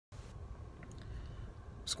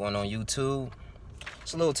What's going on YouTube?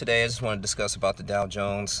 So little today I just want to discuss about the Dow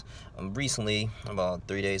Jones. Recently, about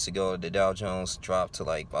 3 days ago, the Dow Jones dropped to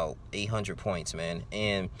like about 800 points, man.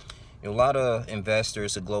 And a lot of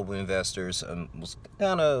investors, the global investors, was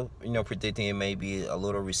kind of predicting it may be a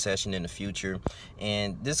little recession in the future,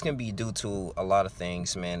 and this can be due to a lot of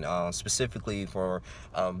things, man. Specifically for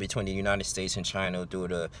between the United States and China due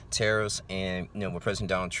to tariffs, and when President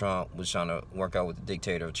Donald Trump was trying to work out with the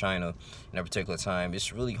dictator of China in a particular time,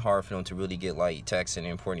 it's really hard for them to really get like taxing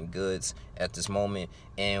and importing goods at this moment,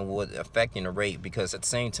 and what affecting the rate, because at the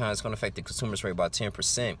same time it's going to affect the consumer's rate by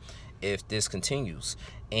 10% if this continues.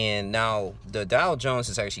 And now the Dow Jones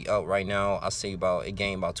is actually up right now. I'll say it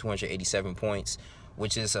gained about 287 points,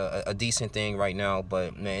 which is a decent thing right now.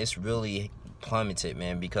 But man, it's really plummeted,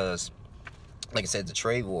 man, because like I said, the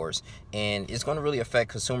trade wars, and it's going to really affect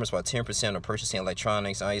consumers by 10% of purchasing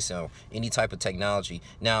electronics, ice, or any type of technology.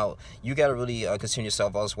 Now you got to really concern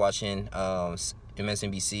yourself. I was watching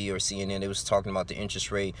MSNBC or CNN. It was talking about the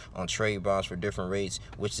interest rate on trade bonds for different rates,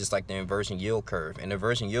 which is like the inversion yield curve. And the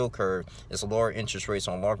inversion yield curve is lower interest rates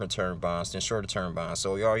on longer term bonds than shorter term bonds.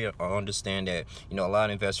 So you already understand that a lot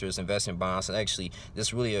of investors invest in bonds, and actually this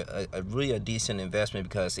is really a decent investment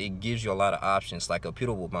because it gives you a lot of options, like a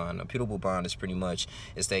putable bond. A putable bond is pretty much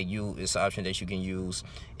it's an option that you can use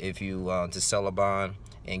if you to sell a bond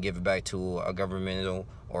and give it back to a governmental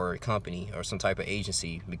or a company or some type of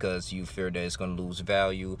agency, because you fear that it's going to lose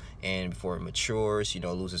value, and before it matures,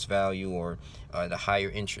 loses value, or the higher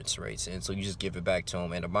interest rates, and so you just give it back to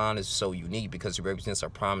them. And a bond is so unique because it represents a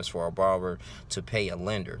promise for a borrower to pay a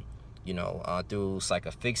lender, through like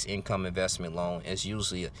a fixed income investment loan. It's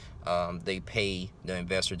usually they pay the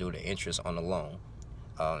investor due to interest on the loan,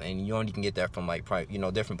 and you only can get that from like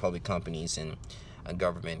different public companies and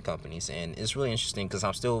government companies. And it's really interesting because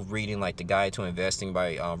I'm still reading like the Guide to Investing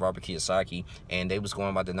by Robert Kiyosaki, and they was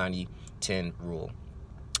going by the 90-10 rule,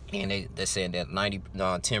 and they said that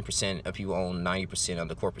 10% of people own 90% of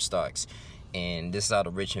the corporate stocks. And this is how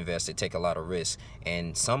the rich invest. They take a lot of risks,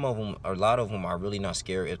 and a lot of them are really not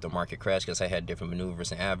scared if the market crashes, because they had different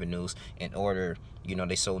maneuvers and avenues in order.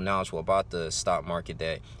 They so knowledgeable about the stock market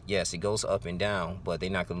that yes, it goes up and down, but they're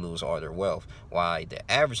not going to lose all their wealth. Why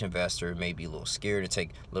the average investor may be a little scared to take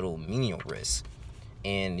little menial risks.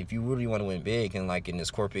 And if you really want to win big and like in this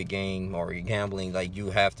corporate game or gambling, like you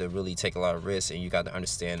have to really take a lot of risks, and you got to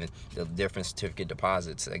understand the different certificate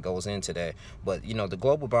deposits that goes into that. But the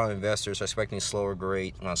global bond investors are expecting slower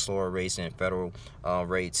rates than federal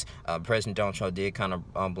rates. President Donald Trump did kind of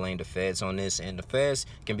blame the Feds on this, and the Feds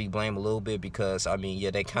can be blamed a little bit because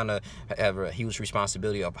they kind of have a huge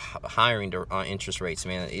responsibility of hiring the interest rates.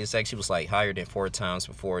 Man, it actually was like higher than 4 times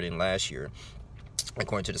before than last year,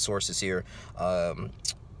 according to the sources here. The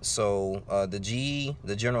GE,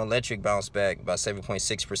 the General Electric, bounced back by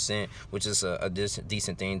 7.6%, which is a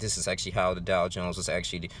decent thing. This is actually how the Dow Jones was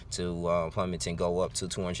actually to plummet and go up to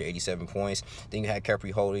 287 points. Then you had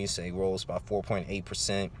Capri Holdings, they rose by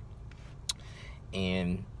 4.8%.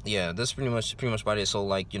 And yeah, that's pretty much about it. So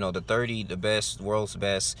like the 30 world's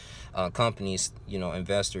best companies,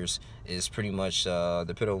 investors, is pretty much the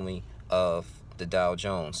epitome of the Dow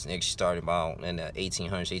Jones. It actually started about in the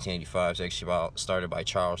 1800s, 1885. It's actually started by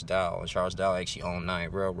Charles Dow. And Charles Dow actually owned 9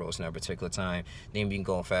 railroads in that particular time. Then we can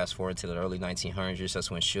go fast forward to the early 1900s. That's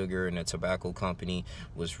when sugar and the tobacco company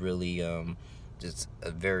was really just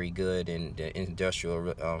very good, in the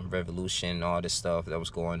industrial revolution, all this stuff that was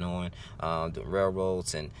going on, the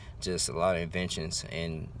railroads, and just a lot of inventions.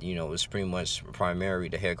 And it's pretty much primarily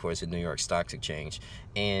the headquarters of the New York Stock Exchange.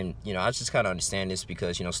 And I just kind of understand this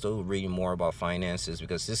because still reading more about finances,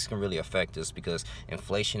 because this can really affect us, because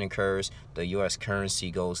inflation occurs, the U.S. currency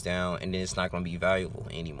goes down, and then it's not going to be valuable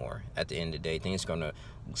anymore. At the end of the day, things are going to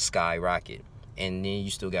skyrocket. And then you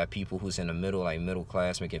still got people who's in the middle, like middle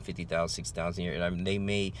class, making $50,000, $60,000 a year. And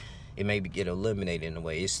it may get eliminated in a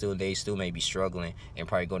way. They still may be struggling and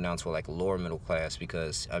probably go down to like a lower middle class,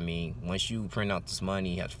 because once you print out this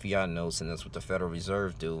money, you have fiat notes, and that's what the Federal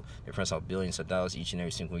Reserve do. It prints out billions of dollars each and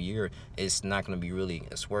every single year. It's not going to be really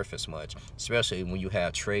worth as much, especially when you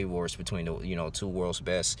have trade wars between the two world's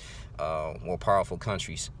best, more powerful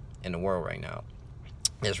countries in the world right now.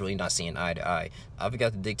 That's really not seeing eye to eye. I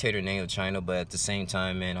forgot the dictator name of China, but at the same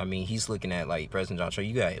time, man, he's looking at like President Donald Trump.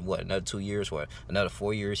 You got what, another 2 years, another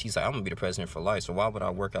 4 years? He's like, I'm gonna be the president for life. So why would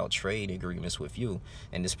I work out trade agreements with you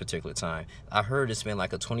in this particular time? I heard it's been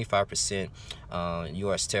like a 25%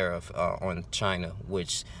 U.S. tariff on China,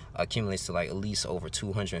 which accumulates to like at least over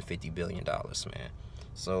 $250 billion, man.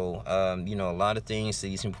 So, a lot of things,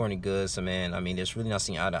 these important goods, so man, there's really not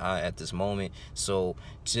seeing eye to eye at this moment. So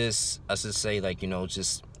I should say, like,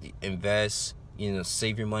 just invest,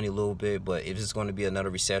 save your money a little bit. But if it's going to be another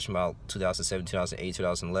recession about 2007, 2008,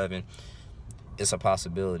 2011, it's a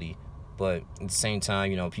possibility. But at the same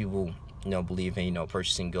time, people believe in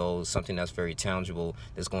purchasing gold, something that's very tangible,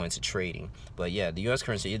 that's going into trading. But yeah, the U.S.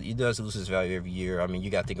 currency, it does lose its value every year. I mean,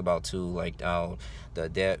 you got to think about too, like how the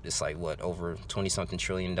debt is like what, over 20-something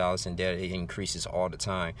trillion dollars in debt. It increases all the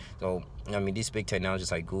time. So I mean, these big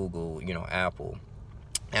technologies like Google, Apple,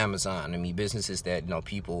 Amazon, I mean, businesses that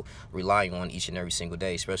people rely on each and every single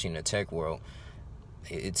day, especially in the tech world.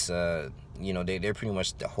 It's they're pretty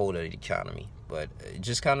much the whole of the economy. But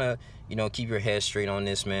just kind of keep your head straight on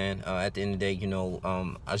this, man. At the end of the day,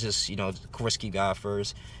 I just of course keep God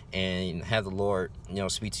first and have the Lord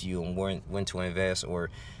speak to you on when to invest, or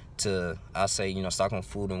to, I say, stock on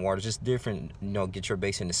food and water, just different, get your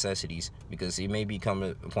basic necessities, because it may become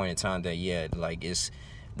a point in time that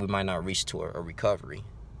we might not reach to a recovery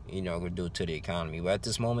due to the economy. But at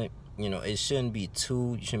this moment, it shouldn't be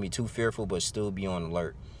too fearful, but still be on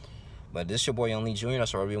alert. But this is your boy Young Lee Jr.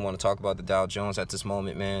 That's why I really want to talk about the Dow Jones at this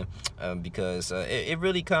moment, man, because it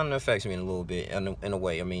really kind of affects me in a little bit, in a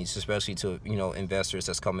way. I mean, especially to investors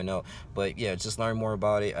that's coming up. But yeah, just learn more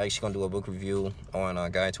about it. I'm actually gonna do a book review on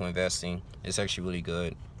Guide to Investing. It's actually really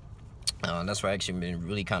good. That's why I actually been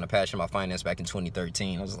really kind of passionate about finance back in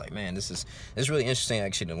 2013. I was like, man, it's really interesting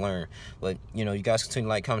actually to learn. But you guys continue to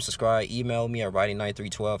like, comment, subscribe, email me at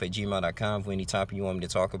writing9312@gmail.com for any topic you want me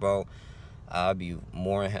to talk about. I'll be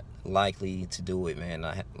more likely to do it, man.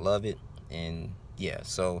 I love it. And yeah,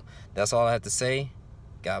 so that's all I have to say.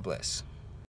 God bless.